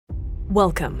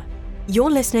Welcome.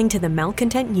 You're listening to the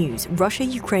Malcontent News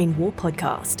Russia-Ukraine War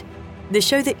podcast, the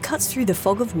show that cuts through the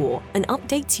fog of war and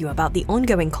updates you about the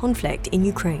ongoing conflict in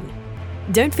Ukraine.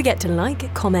 Don't forget to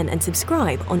like, comment, and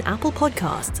subscribe on Apple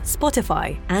Podcasts,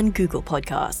 Spotify, and Google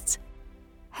Podcasts.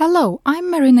 Hello,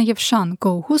 I'm Marina Yevshan,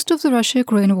 co-host of the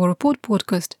Russia-Ukraine War Report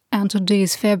podcast, and today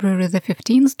is February the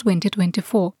 15th,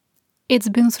 2024. It's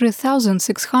been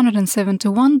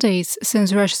 3,671 days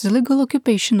since Russia's illegal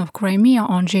occupation of Crimea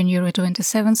on January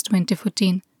 27,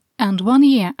 2014, and 1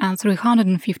 year and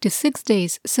 356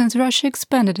 days since Russia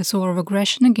expanded its war of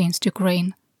aggression against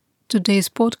Ukraine. Today's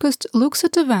podcast looks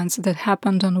at events that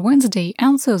happened on Wednesday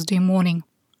and Thursday morning.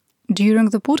 During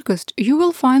the podcast, you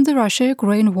will find the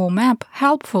Russia-Ukraine war map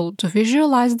helpful to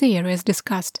visualize the areas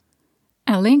discussed.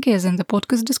 A link is in the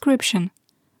podcast description.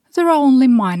 There are only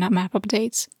minor map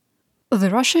updates. The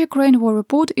Russia-Ukraine War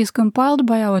Report is compiled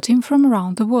by our team from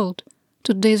around the world.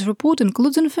 Today's report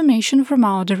includes information from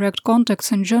our direct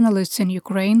contacts and journalists in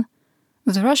Ukraine,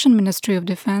 the Russian Ministry of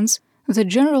Defense, the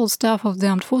General Staff of the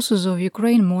Armed Forces of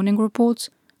Ukraine morning reports,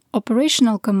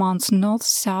 operational commands north,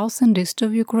 south and east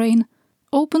of Ukraine,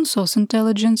 open source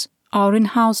intelligence, our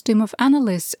in-house team of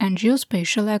analysts and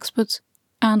geospatial experts,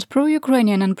 and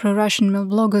pro-Ukrainian and pro-Russian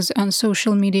bloggers and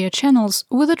social media channels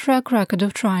with a track record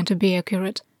of trying to be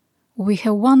accurate. We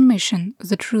have one mission,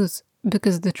 the truth,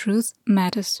 because the truth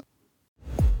matters.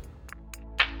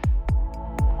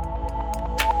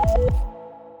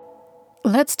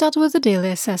 Let's start with the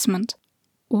daily assessment.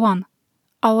 1.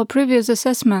 Our previous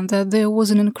assessment that there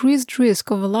was an increased risk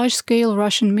of a large-scale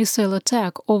Russian missile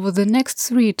attack over the next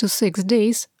 3 to 6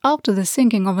 days after the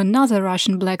sinking of another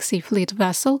Russian Black Sea Fleet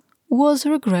vessel was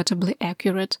regrettably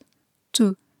accurate.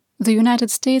 2. The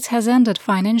United States has ended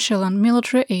financial and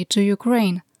military aid to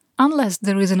Ukraine, unless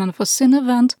there is an unforeseen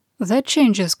event that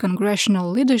changes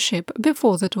congressional leadership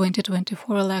before the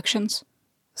 2024 elections.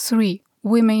 3.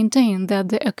 We maintain that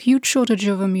the acute shortage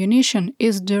of ammunition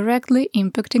is directly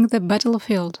impacting the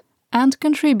battlefield and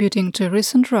contributing to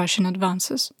recent Russian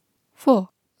advances. 4.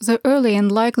 The early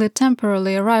and likely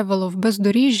temporary arrival of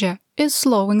Bezdorezhye is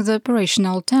slowing the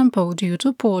operational tempo due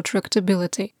to poor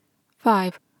tractability.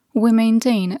 5. We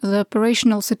maintain the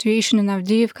operational situation in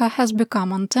Avdiivka has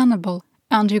become untenable,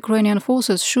 and Ukrainian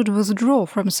forces should withdraw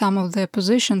from some of their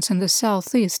positions in the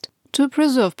southeast to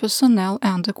preserve personnel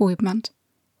and equipment.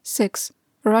 6.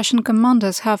 Russian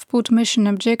commanders have put mission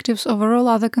objectives over all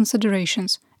other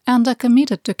considerations and are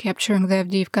committed to capturing the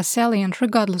Avdiivka salient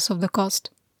regardless of the cost.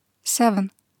 7.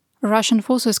 Russian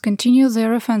forces continue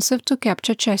their offensive to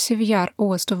capture Chasiv Yar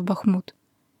west of Bakhmut.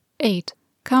 8.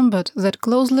 Combat that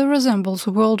closely resembles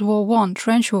World War I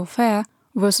trench warfare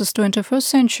versus 21st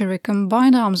century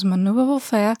combined arms maneuver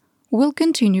warfare will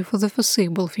continue for the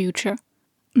foreseeable future.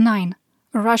 9.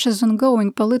 Russia's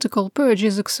ongoing political purge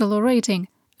is accelerating,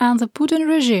 and the Putin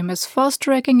regime is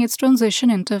fast-tracking its transition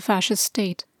into a fascist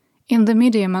state. In the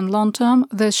medium and long term,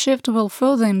 this shift will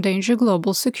further endanger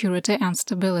global security and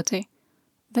stability.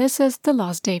 This is the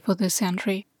last day for this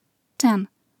entry. 10.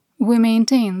 We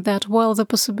maintain that while the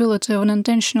possibility of an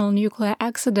intentional nuclear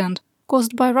accident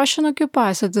caused by Russian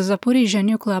occupiers at the Zaporizhzhia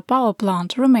nuclear power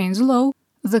plant remains low,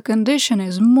 the condition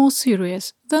is more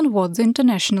serious than what the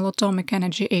International Atomic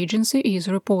Energy Agency is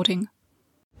reporting.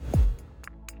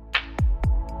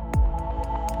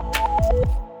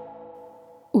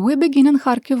 We begin in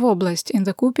Kharkiv Oblast in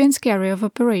the Kupiansk Area of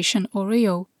Operation, or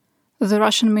EO. The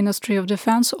Russian Ministry of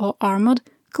Defense, or Armored,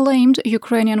 claimed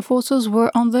Ukrainian forces were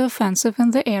on the offensive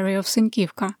in the area of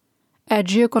Sinkivka. A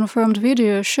geo-confirmed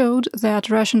video showed that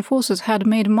Russian forces had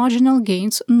made marginal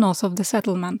gains north of the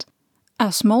settlement.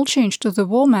 A small change to the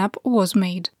war map was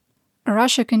made.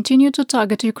 Russia continued to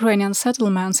target Ukrainian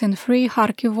settlements in Free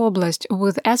Kharkiv Oblast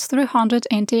with S-300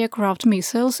 anti-aircraft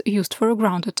missiles used for a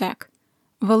ground attack.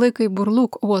 Veliky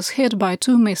Burluk was hit by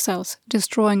 2 missiles,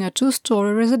 destroying a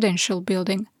 2-story residential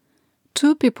building.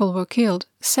 2 people were killed,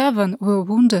 7 were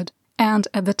wounded, and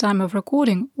at the time of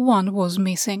recording, 1 was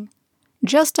missing.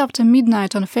 Just after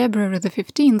midnight on February the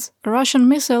 15th, Russian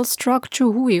missiles struck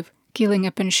Chuguiv, killing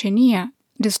a pensioner,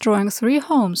 destroying 3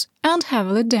 homes and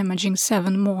heavily damaging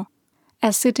 7 more.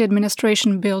 A city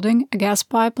administration building, gas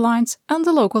pipelines and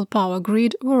the local power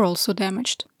grid were also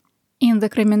damaged. In the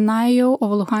Kremennaio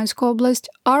of Luhansk Oblast,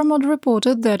 Armored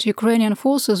reported that Ukrainian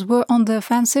forces were on the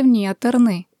offensive near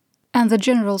Terny, and the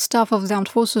General Staff of the Armed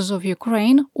Forces of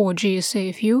Ukraine, or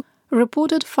GSAFU,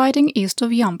 reported fighting east of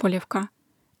Yampolivka.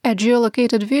 A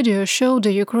geolocated video showed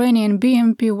a Ukrainian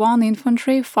BMP-1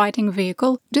 infantry fighting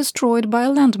vehicle destroyed by a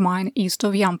landmine east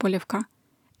of Yampolivka.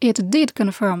 It did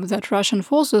confirm that Russian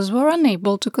forces were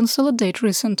unable to consolidate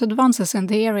recent advances in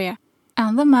the area,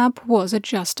 and the map was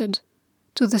adjusted.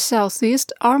 To the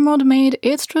southeast, Armod made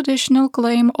its traditional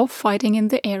claim of fighting in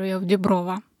the area of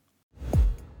Dubrova.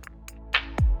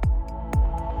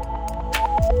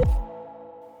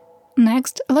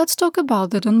 Next, let's talk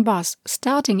about the Donbas,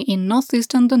 starting in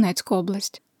northeastern Donetsk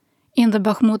Oblast. In the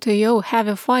Bakhmut AO,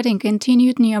 heavy fighting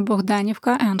continued near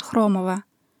Bogdanivka and Khromovo.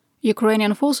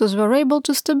 Ukrainian forces were able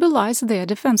to stabilize their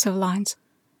defensive lines.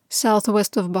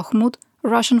 Southwest of Bakhmut,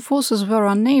 Russian forces were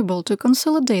unable to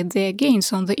consolidate their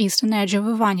gains on the eastern edge of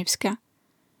Ivanivska.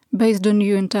 Based on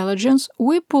new intelligence,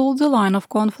 we pulled the line of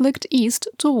conflict east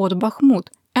toward Bakhmut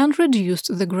and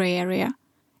reduced the grey area.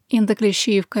 In the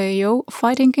Klishchiivka AO,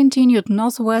 fighting continued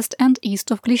northwest and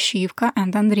east of Klishchiivka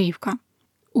and Andriivka.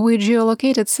 We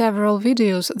geolocated several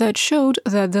videos that showed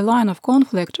that the line of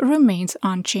conflict remains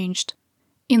unchanged.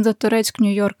 In the Toretsk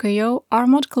New York AO,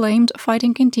 Armod claimed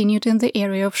fighting continued in the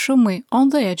area of Shumy on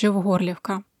the edge of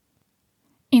Gorlivka.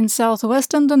 In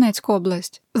southwestern Donetsk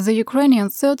Oblast, the Ukrainian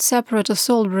 3rd Separate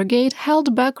Assault Brigade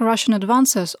held back Russian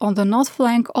advances on the north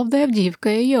flank of the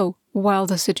Avdiivka AO, while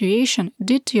the situation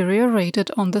deteriorated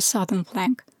on the southern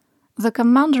flank. The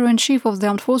Commander-in-Chief of the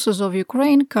Armed Forces of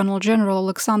Ukraine, Colonel General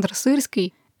Alexander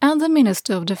Syrsky, and the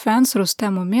Minister of Defense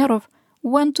Rustem Umerov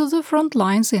went to the front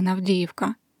lines in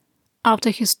Avdiivka.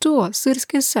 After his tour,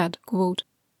 Syrsky said, quote,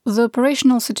 "The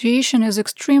operational situation is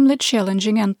extremely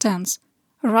challenging and tense.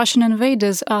 Russian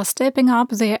invaders are stepping up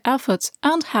their efforts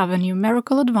and have a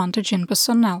numerical advantage in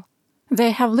personnel.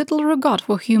 They have little regard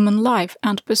for human life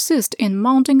and persist in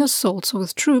mounting assaults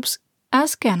with troops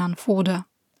as cannon fodder."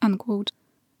 Unquote.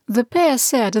 The pair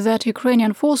said that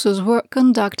Ukrainian forces were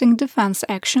conducting defense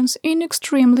actions in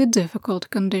extremely difficult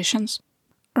conditions.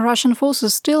 Russian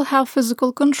forces still have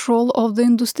physical control of the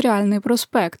Industrialny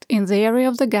Prospect in the area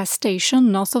of the gas station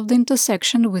north of the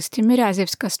intersection with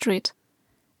Timiryazevska Street.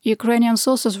 Ukrainian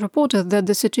sources reported that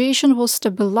the situation was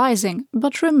stabilizing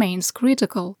but remains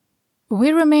critical.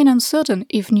 We remain uncertain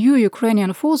if new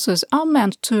Ukrainian forces are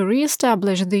meant to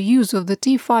re-establish the use of the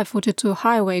T-542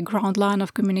 highway ground line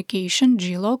of communication,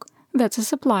 GLOC, that's a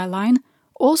supply line,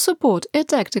 or support a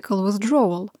tactical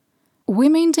withdrawal. We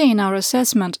maintain our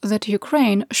assessment that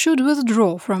Ukraine should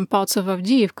withdraw from parts of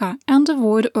Avdiivka and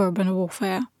avoid urban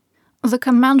warfare. The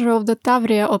commander of the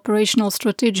Tavria Operational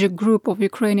Strategic Group of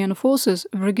Ukrainian Forces,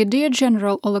 Brigadier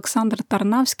General Alexander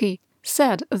Tarnavsky,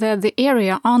 said that the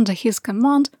area under his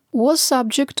command was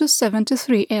subject to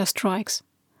 73 airstrikes.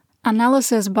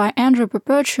 Analysis by Andrew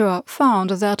Perpetua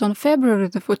found that on February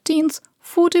the 14th,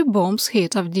 40 bombs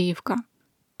hit Avdiivka.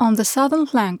 On the southern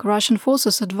flank, Russian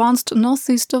forces advanced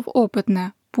northeast of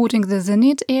Opytne, putting the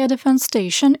Zenit air defense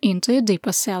station into a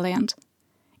deeper salient.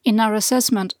 In our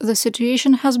assessment, the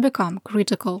situation has become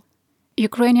critical.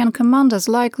 Ukrainian commanders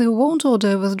likely won't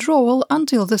order withdrawal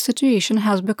until the situation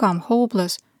has become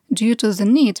hopeless, due to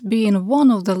Zenit being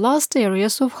one of the last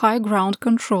areas of high ground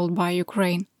controlled by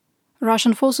Ukraine.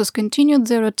 Russian forces continued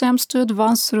their attempts to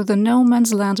advance through the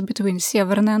no-man's land between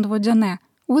Severne and Vodyane,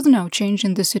 with no change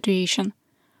in the situation.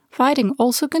 Fighting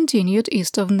also continued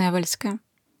east of Nevelske.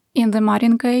 In the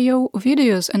Marinka AO,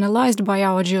 videos analyzed by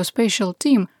our geospatial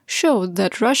team showed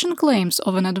that Russian claims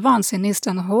of an advance in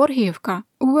eastern Gorhiivka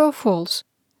were false.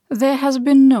 There has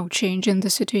been no change in the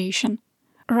situation.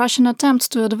 Russian attempts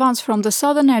to advance from the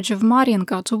southern edge of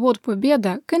Marinka toward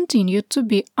Pobeda continued to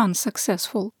be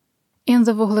unsuccessful. In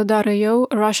the Vuhledar AO,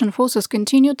 Russian forces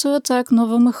continued to attack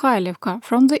Novomykhailivka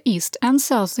from the east and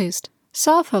southeast,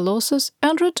 suffer losses,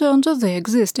 and return to their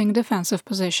existing defensive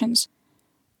positions.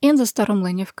 In the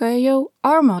Staromlynivka AO,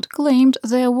 Armod claimed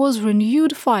there was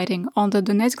renewed fighting on the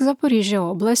Donetsk-Zaporizhia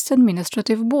Oblast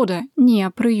administrative border near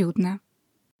Pryutne.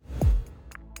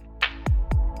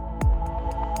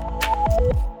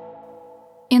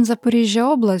 In Zaporizhia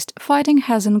Oblast, fighting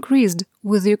has increased,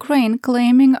 with Ukraine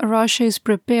claiming Russia is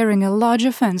preparing a large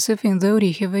offensive in the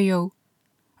Orikhiv AO.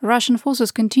 Russian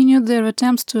forces continued their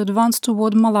attempts to advance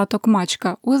toward Mala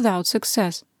Tokmachka without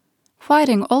success.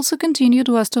 Fighting also continued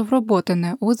west of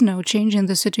Robotyne with no change in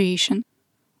the situation.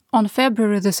 On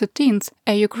February the 13th,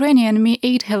 a Ukrainian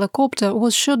Mi-8 helicopter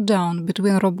was shot down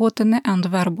between Robotyne and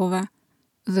Verbove.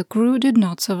 The crew did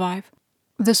not survive.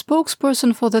 The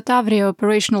spokesperson for the Tavria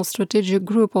Operational Strategic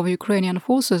Group of Ukrainian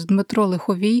Forces, Dmytro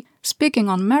Lychovy, speaking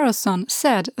on Marathon,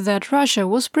 said that Russia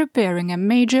was preparing a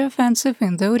major offensive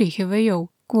in the Orikhiv AO.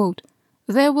 Quote,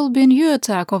 "There will be a new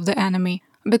attack of the enemy,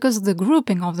 because the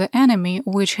grouping of the enemy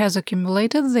which has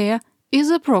accumulated there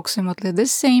is approximately the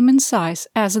same in size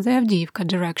as the Avdiivka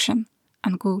direction."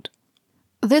 Unquote.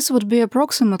 This would be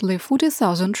approximately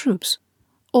 40,000 troops.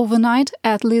 Overnight,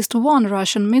 at least one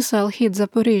Russian missile hit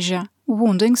Zaporizhia,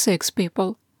 wounding 6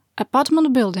 people.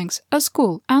 Apartment buildings, a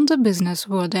school, and a business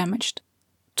were damaged.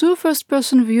 2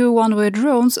 first-person view one-way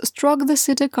drones struck the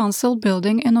city council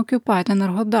building in occupied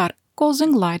Enerhodar,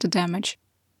 causing light damage.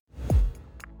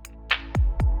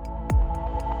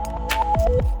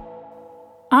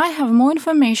 I have more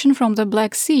information from the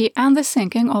Black Sea and the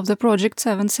sinking of the Project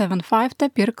 775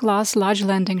 Tapir-class large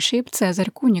landing ship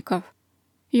Cezar Kunikov.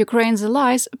 Ukraine's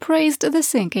allies praised the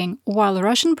sinking, while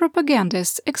Russian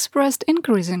propagandists expressed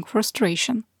increasing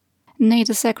frustration.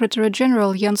 NATO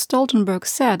Secretary-General Jens Stoltenberg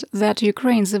said that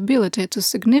Ukraine's ability to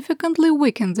significantly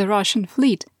weaken the Russian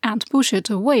fleet and push it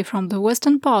away from the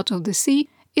western part of the sea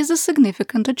is a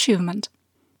significant achievement.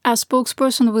 A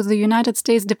spokesperson with the United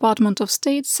States Department of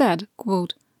State said,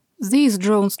 quote, "These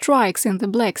drone strikes in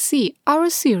the Black Sea are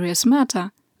a serious matter.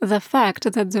 The fact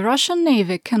that the Russian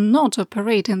Navy cannot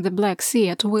operate in the Black Sea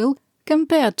at will,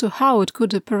 compared to how it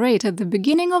could operate at the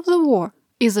beginning of the war,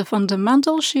 is a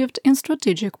fundamental shift in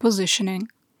strategic positioning."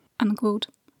 Unquote.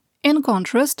 In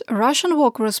contrast, Russian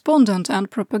war correspondent and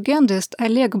propagandist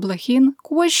Oleg Blokhin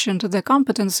questioned the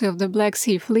competency of the Black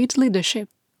Sea Fleet leadership.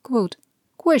 Quote,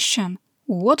 "Question: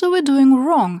 what are we doing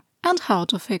wrong and how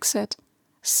to fix it?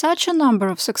 Such a number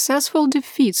of successful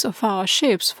defeats of our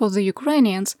ships for the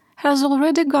Ukrainians has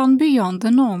already gone beyond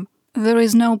the norm. There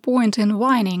is no point in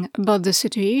whining, but the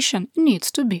situation needs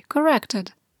to be corrected."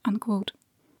 Unquote.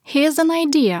 Here's an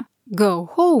idea: go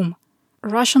home.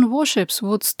 Russian warships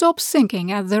would stop sinking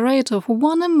at the rate of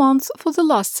 1 a month for the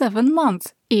last 7 months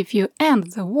if you end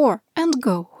the war and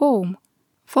go home.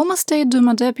 Former State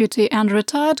Duma deputy and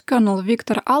retired Colonel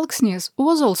Viktor Alksnis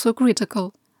was also critical.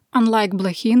 Unlike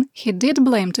Blokhin, he did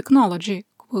blame technology.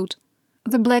 Quote,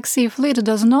 "The Black Sea Fleet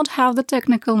does not have the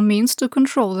technical means to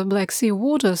control the Black Sea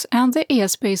waters and the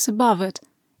airspace above it.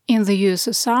 In the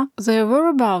USSR, there were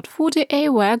about 40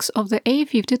 AWACS of the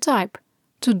A-50 type.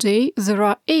 Today, there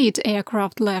are 8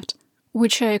 aircraft left,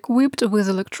 which are equipped with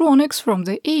electronics from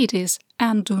the 80s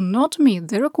and do not meet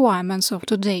the requirements of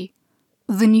today.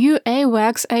 The new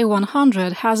AWACS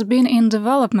A100 has been in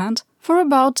development for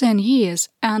about 10 years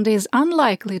and is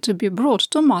unlikely to be brought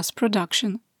to mass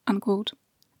production." Unquote.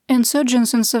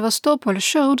 Insurgents in Sevastopol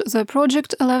showed the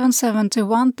Project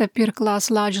 1171 Tapir-class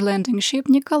large landing ship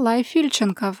Nikolai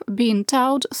Filchenkov being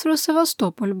towed through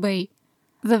Sevastopol Bay.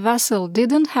 The vessel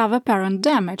didn't have apparent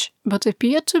damage, but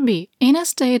appeared to be in a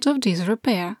state of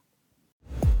disrepair.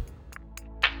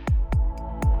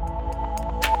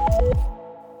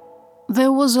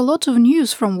 There was a lot of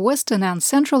news from western and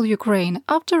central Ukraine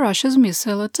after Russia's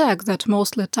missile attack that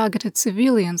mostly targeted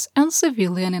civilians and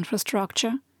civilian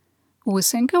infrastructure. We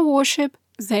sink a warship,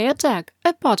 they attack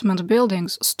apartment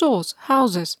buildings, stores,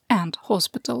 houses, and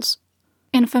hospitals.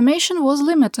 Information was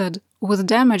limited, with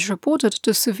damage reported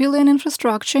to civilian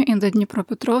infrastructure in the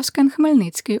Dnipropetrovsk and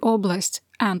Khmelnytsky Oblast,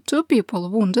 and 2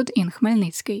 people wounded in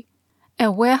Khmelnytsky.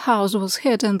 A warehouse was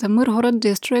hit in the Myrgorod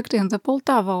district in the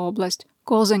Poltava Oblast,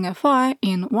 causing a fire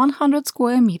in 100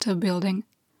 square meter building.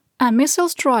 A missile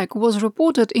strike was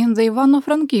reported in the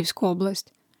Ivano-Frankivsk Oblast.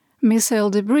 Missile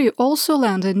debris also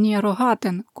landed near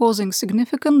Rogatin, causing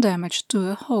significant damage to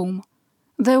a home.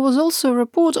 There was also a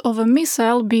report of a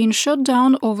missile being shot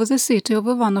down over the city of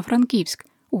Ivano-Frankivsk,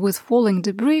 with falling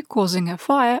debris causing a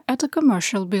fire at a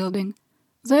commercial building.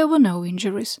 There were no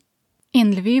injuries. In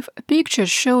Lviv,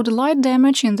 pictures showed light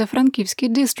damage in the Frankivsky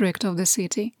district of the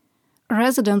city.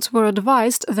 Residents were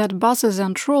advised that buses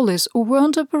and trolleys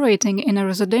weren't operating in a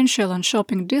residential and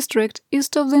shopping district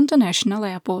east of the international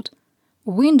airport.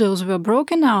 Windows were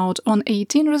broken out on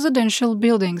 18 residential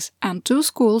buildings and 2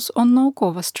 schools on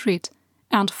Naukova Street,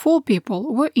 and 4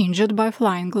 people were injured by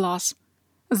flying glass.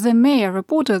 The mayor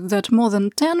reported that more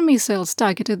than 10 missiles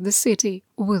targeted the city,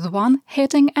 with 1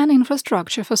 hitting an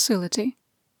infrastructure facility.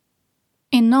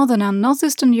 In northern and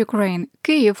northeastern Ukraine,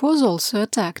 Kyiv was also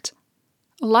attacked.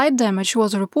 Light damage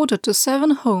was reported to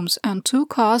 7 homes and 2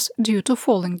 cars due to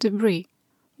falling debris.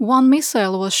 1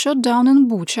 missile was shot down in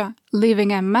Bucha,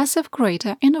 leaving a massive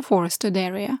crater in a forested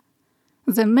area.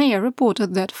 The mayor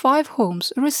reported that 5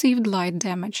 homes received light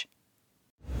damage.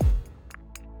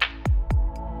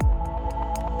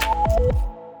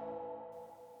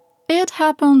 It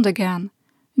happened again.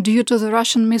 Due to the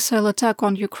Russian missile attack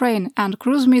on Ukraine and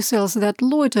cruise missiles that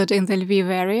loitered in the Lviv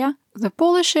area, the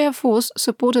Polish Air Force,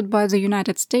 supported by the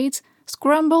United States,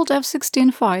 scrambled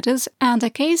F-16 fighters and a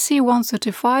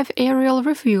KC-135 aerial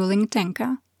refueling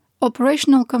tanker.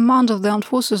 Operational Command of the Armed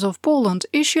Forces of Poland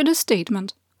issued a statement,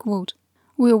 quote,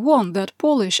 "We warn that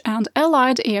Polish and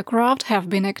Allied aircraft have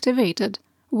been activated,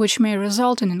 which may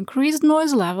result in increased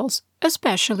noise levels,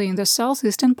 especially in the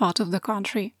southeastern part of the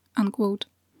country." Unquote.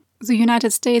 The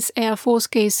United States Air Force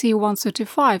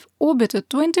KC-135 orbited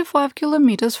 25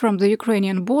 kilometers from the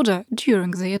Ukrainian border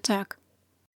during the attack.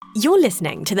 You're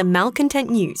listening to the Malcontent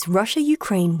News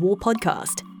Russia-Ukraine War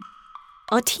Podcast.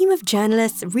 Our team of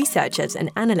journalists, researchers, and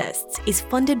analysts is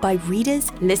funded by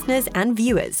readers, listeners, and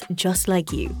viewers just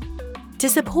like you. To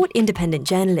support independent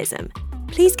journalism,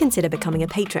 please consider becoming a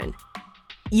patron.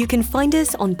 You can find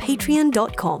us on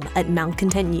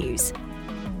patreon.com/malcontentnews.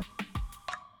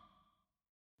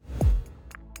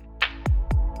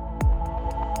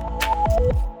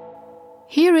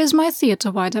 Here is my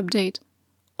theater-wide update.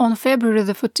 On February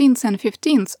the 14th and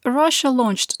 15th, Russia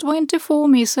launched 24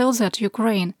 missiles at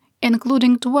Ukraine,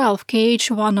 including 12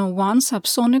 Kh-101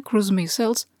 subsonic cruise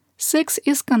missiles, 6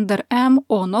 Iskander-M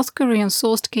or North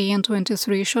Korean-sourced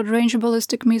KN-23 short-range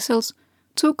ballistic missiles,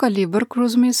 2 Kalibr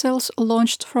cruise missiles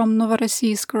launched from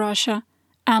Novorossiysk, Russia,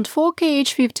 and 4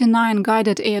 Kh-59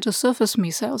 guided air-to-surface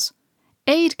missiles.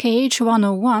 8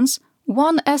 Kh-101s,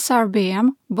 1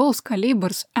 SRBM, both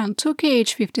Kalibrs, and 2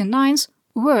 Kh-59s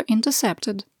were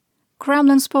intercepted.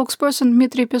 Kremlin spokesperson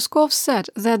Dmitry Peskov said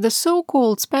that the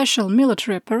so-called special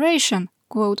military operation,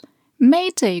 quote,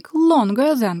 may take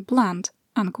longer than planned,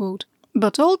 unquote,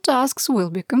 but all tasks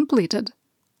will be completed.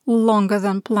 Longer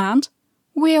than planned?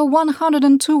 We are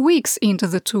 102 weeks into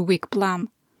the 2-week plan.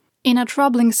 In a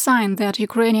troubling sign that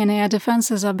Ukrainian air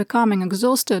defenses are becoming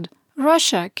exhausted,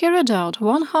 Russia carried out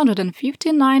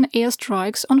 159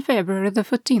 airstrikes on February the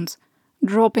 14th,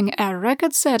 dropping a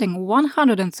record-setting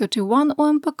 131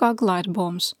 OMPK glide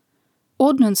bombs.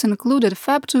 Ordnance included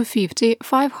FAB-250,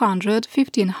 500,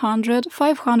 1500,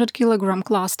 500 kg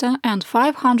cluster and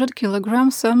 500 kg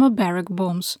thermobaric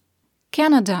bombs.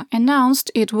 Canada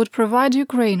announced it would provide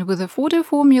Ukraine with a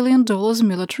 $44 million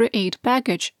military aid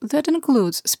package that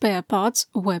includes spare parts,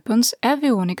 weapons,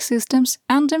 avionics systems,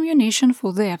 and ammunition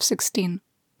for the F-16.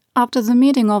 After the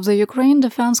meeting of the Ukraine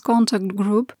Defense Contact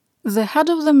Group, the head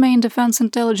of the main Defense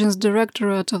Intelligence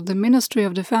Directorate of the Ministry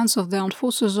of Defense of the Armed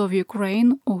Forces of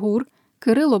Ukraine, GUR,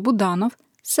 Kyrylo Budanov,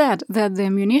 said that the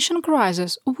ammunition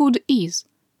crisis would ease.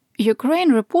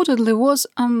 Ukraine reportedly was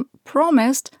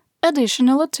promised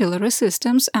additional artillery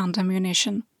systems and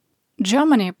ammunition.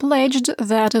 Germany pledged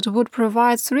that it would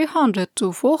provide 300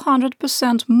 to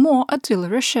 400% more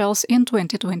artillery shells in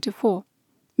 2024.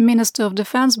 Minister of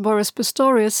Defense Boris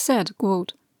Pistorius said,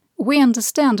 quote, "We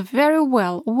understand very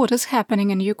well what is happening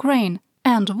in Ukraine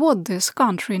and what this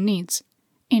country needs.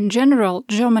 In general,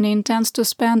 Germany intends to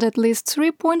spend at least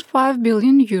 3.5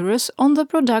 billion euros on the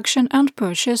production and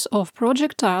purchase of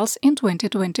projectiles in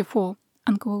 2024."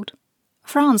 Unquote.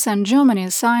 France and Germany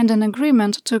signed an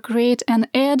agreement to create an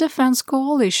air defense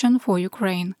coalition for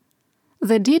Ukraine.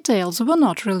 The details were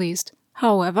not released.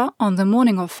 However, on the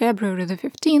morning of February the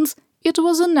 15th, it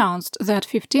was announced that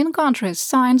 15 countries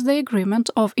signed the agreement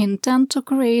of intent to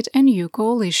create a new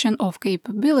coalition of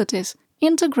capabilities,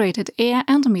 integrated air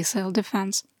and missile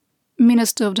defense.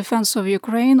 Minister of Defense of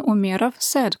Ukraine Umerov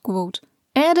said, quote,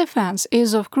 "Air defense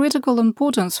is of critical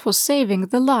importance for saving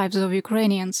the lives of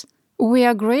Ukrainians. We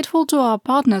are grateful to our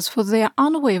partners for their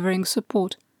unwavering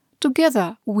support.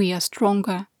 Together we are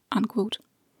stronger." Unquote.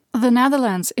 The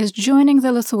Netherlands is joining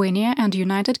the Lithuania and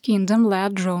United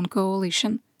Kingdom-led drone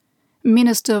coalition.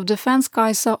 Minister of Defense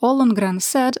Kaisa Ollongren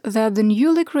said that the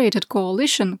newly created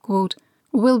coalition, quote,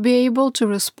 will be able to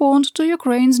respond to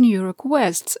Ukraine's new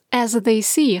requests as they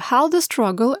see how the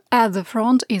struggle at the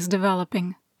front is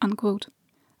developing, unquote.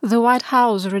 The White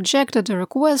House rejected a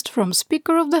request from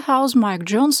Speaker of the House Mike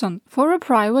Johnson for a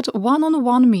private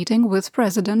one-on-one meeting with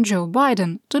President Joe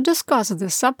Biden to discuss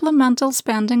the supplemental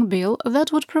spending bill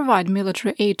that would provide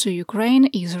military aid to Ukraine,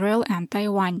 Israel, and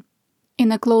Taiwan. In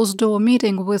a closed-door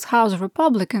meeting with House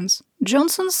Republicans,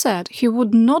 Johnson said he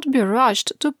would not be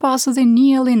rushed to pass the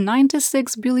nearly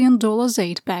 $96 billion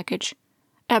aid package.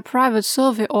 A private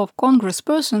survey of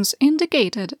congresspersons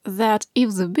indicated that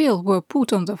if the bill were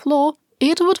put on the floor,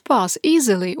 it would pass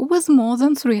easily with more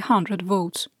than 300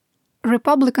 votes.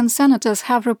 Republican senators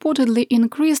have reportedly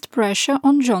increased pressure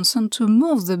on Johnson to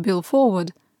move the bill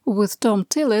forward, with Tom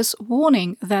Tillis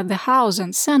warning that the House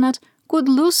and Senate could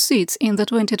lose seats in the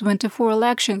 2024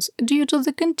 elections due to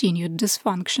the continued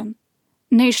dysfunction.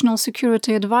 National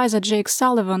Security Advisor Jake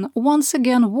Sullivan once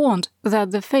again warned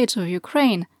that the fate of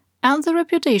Ukraine and the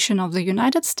reputation of the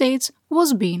United States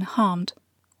was being harmed.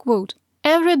 Quote,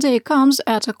 "Every day comes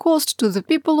at a cost to the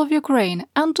people of Ukraine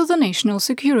and to the national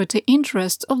security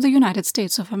interests of the United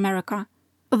States of America.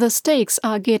 The stakes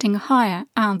are getting higher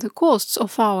and the costs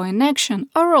of our inaction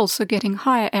are also getting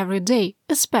higher every day,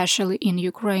 especially in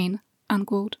Ukraine."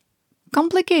 Unquote.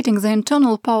 Complicating the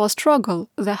internal power struggle,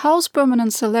 the House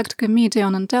Permanent Select Committee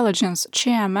on Intelligence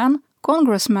chairman,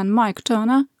 Congressman Mike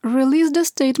Turner, released a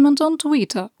statement on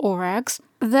Twitter, or X,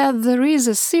 that there is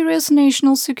a serious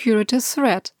national security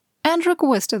threat and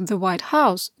requested the White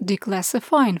House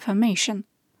declassify information.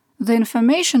 The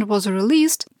information was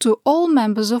released to all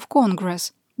members of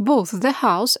Congress. Both the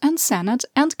House and Senate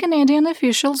and Canadian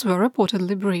officials were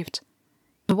reportedly briefed.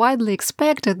 Widely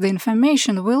expected the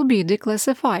information will be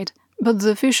declassified, but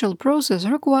the official process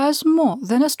requires more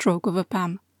than a stroke of a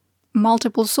pen.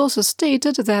 Multiple sources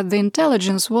stated that the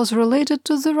intelligence was related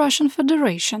to the Russian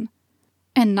Federation.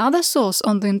 Another source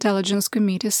on the Intelligence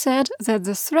Committee said that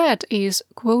the threat is,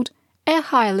 quote, a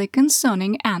highly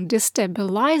concerning and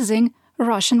destabilizing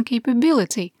Russian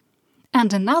capability,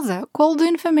 and another called the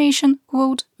information,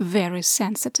 quote, very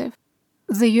sensitive.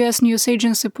 The US news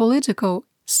agency Politico,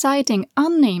 citing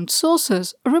unnamed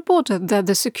sources, reported that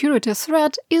the security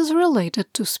threat is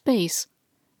related to space.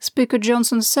 Speaker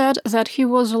Johnson said that he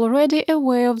was already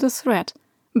aware of the threat,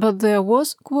 but there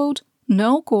was, quote,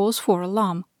 no cause for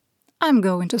alarm. I'm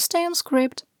going to stay on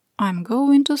script. I'm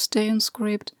going to stay on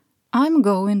script. I'm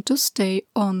going to stay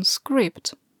on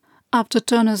script. After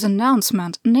Turner's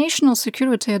announcement, National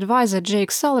Security Advisor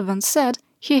Jake Sullivan said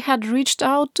he had reached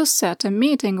out to set a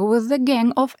meeting with the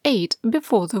Gang of 8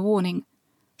 before the warning.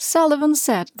 Sullivan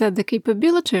said that the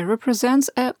capability represents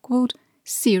a, quote,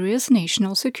 serious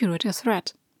national security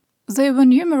threat. There were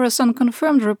numerous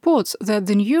unconfirmed reports that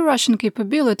the new Russian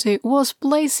capability was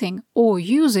placing or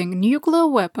using nuclear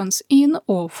weapons in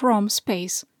or from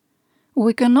space.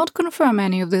 We cannot confirm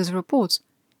any of these reports.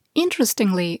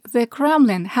 Interestingly, the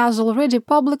Kremlin has already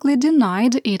publicly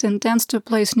denied it intends to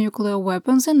place nuclear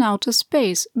weapons in outer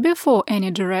space before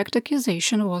any direct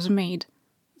accusation was made.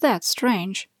 That's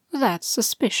strange. That's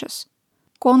suspicious.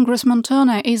 Congressman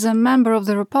Turner is a member of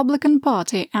the Republican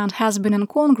Party and has been in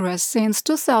Congress since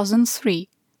 2003.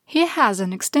 He has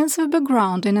an extensive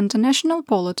background in international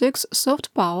politics,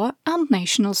 soft power, and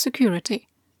national security.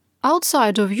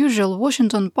 Outside of usual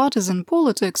Washington partisan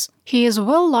politics, he is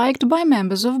well liked by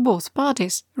members of both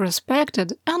parties,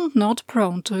 respected and not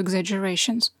prone to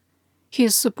exaggerations. He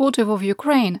is supportive of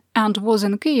Ukraine and was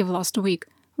in Kyiv last week,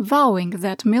 vowing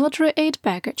that military aid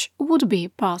package would be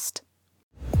passed.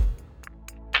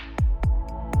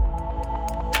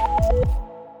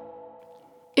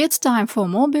 It's time for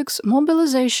Mobix,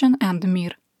 Mobilization and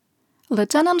Mir.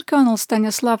 Lieutenant Colonel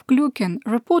Stanislav Klukin,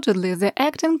 reportedly the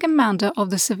acting commander of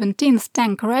the 17th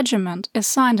Tank Regiment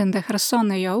assigned in the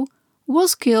Kherson AO,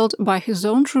 was killed by his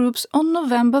own troops on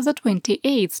November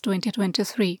 28,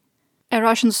 2023. A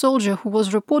Russian soldier who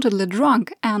was reportedly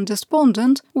drunk and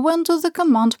despondent went to the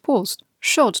command post,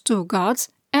 shot 2 guards,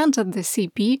 entered the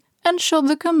CP, and shot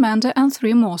the commander and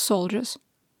 3 more soldiers.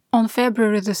 On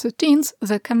February 13th,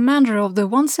 the commander of the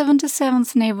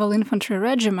 177th Naval Infantry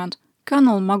Regiment,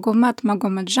 Colonel Magomet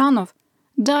Magomedjanov,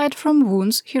 died from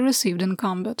wounds he received in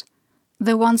combat.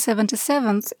 The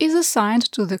 177th is assigned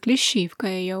to the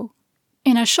Klishchiivka AO.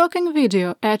 In a shocking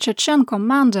video, a Chechen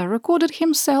commander recorded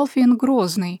himself in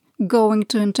Grozny, going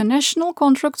to international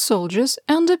contract soldiers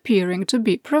and appearing to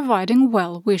be providing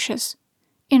well wishes.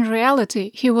 In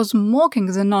reality, he was mocking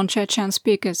the non-Chechen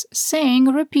speakers, saying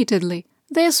repeatedly,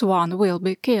 "This one will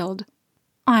be killed."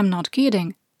 I'm not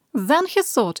kidding. Then he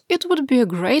thought it would be a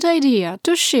great idea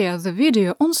to share the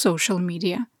video on social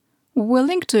media. We'll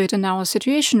link to it in our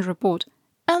situation report,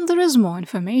 and there is more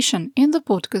information in the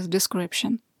podcast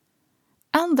description.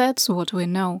 And that's what we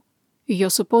know. Your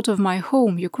support of my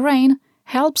home, Ukraine,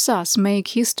 helps us make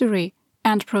history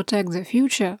and protect the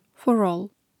future for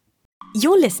all.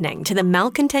 You're listening to the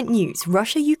Malcontent News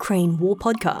Russia-Ukraine War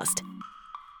Podcast.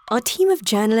 Our team of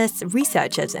journalists,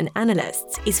 researchers, and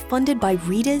analysts is funded by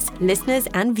readers, listeners,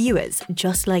 and viewers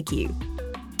just like you.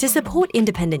 To support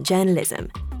independent journalism,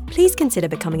 please consider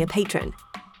becoming a patron.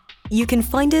 You can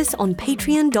find us on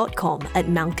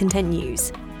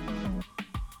patreon.com@malcontentnews.